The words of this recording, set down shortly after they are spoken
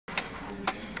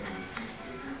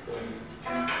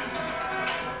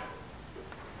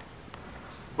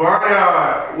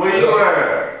Brian, where you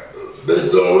at? They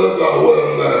don't look like where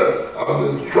I'm at. I'm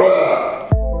in the trap.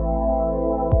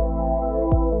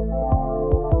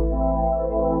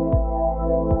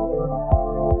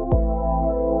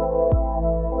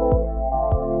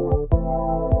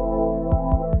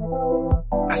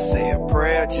 I say a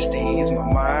prayer just to ease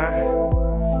my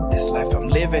mind. This life I'm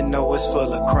living, know it's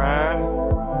full of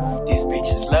crime. These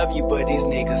bitches love you, but these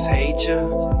niggas hate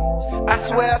you. I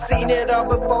swear I seen it all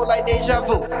before like deja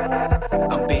vu.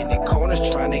 I'm bending corners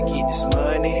trying to get this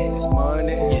money.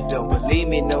 You don't believe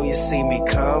me, know you see me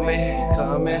coming.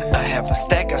 I have a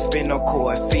stack I spend on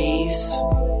court fees.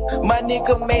 My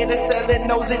nigga made it selling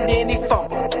nose and then he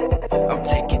fumbled. I'm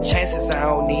taking chances, I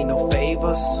don't need no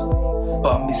favors.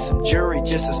 Bought me some jewelry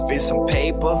just to spend some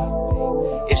paper.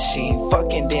 If she ain't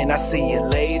fucking, then I see you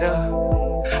later.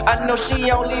 I know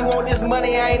she only want this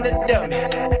money, I ain't a dummy.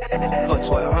 For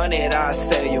 1200, I'll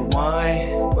sell you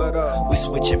one. We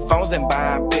switching phones and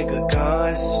buying bigger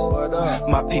guns.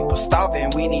 My people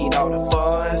starving, we need all the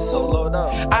funds.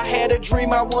 I had a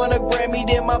dream, I won a Grammy,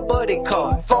 then my buddy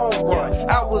called. Phone run,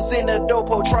 I was in the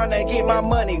dopo trying to get my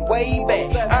money way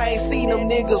back. I ain't seen them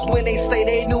niggas when they say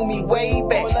they knew me way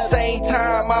back. Same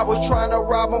time I was trying to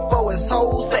rob him for his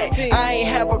whole sack. I ain't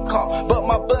have a car, but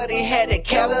my buddy had a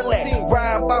Cadillac.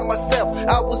 Riding by myself,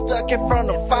 I was stuck in front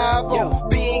of 5-0.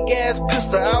 Big ass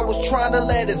pistol, I was trying to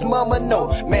let his mama know.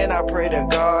 Man, I pray to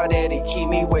God that he keep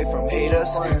me away from haters.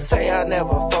 Say I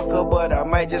never fuck her, but I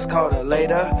might just call her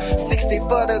later. 60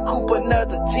 for the coupe,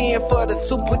 another 10 for the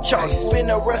supercharged. Spin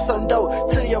the rest on dough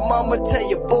till your mama tell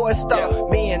your boy stop.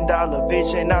 $1 million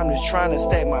vision, I'm just trying to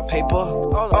stack my paper.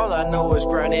 All I know is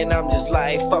grinding, I'm just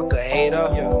like fuck a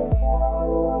hater.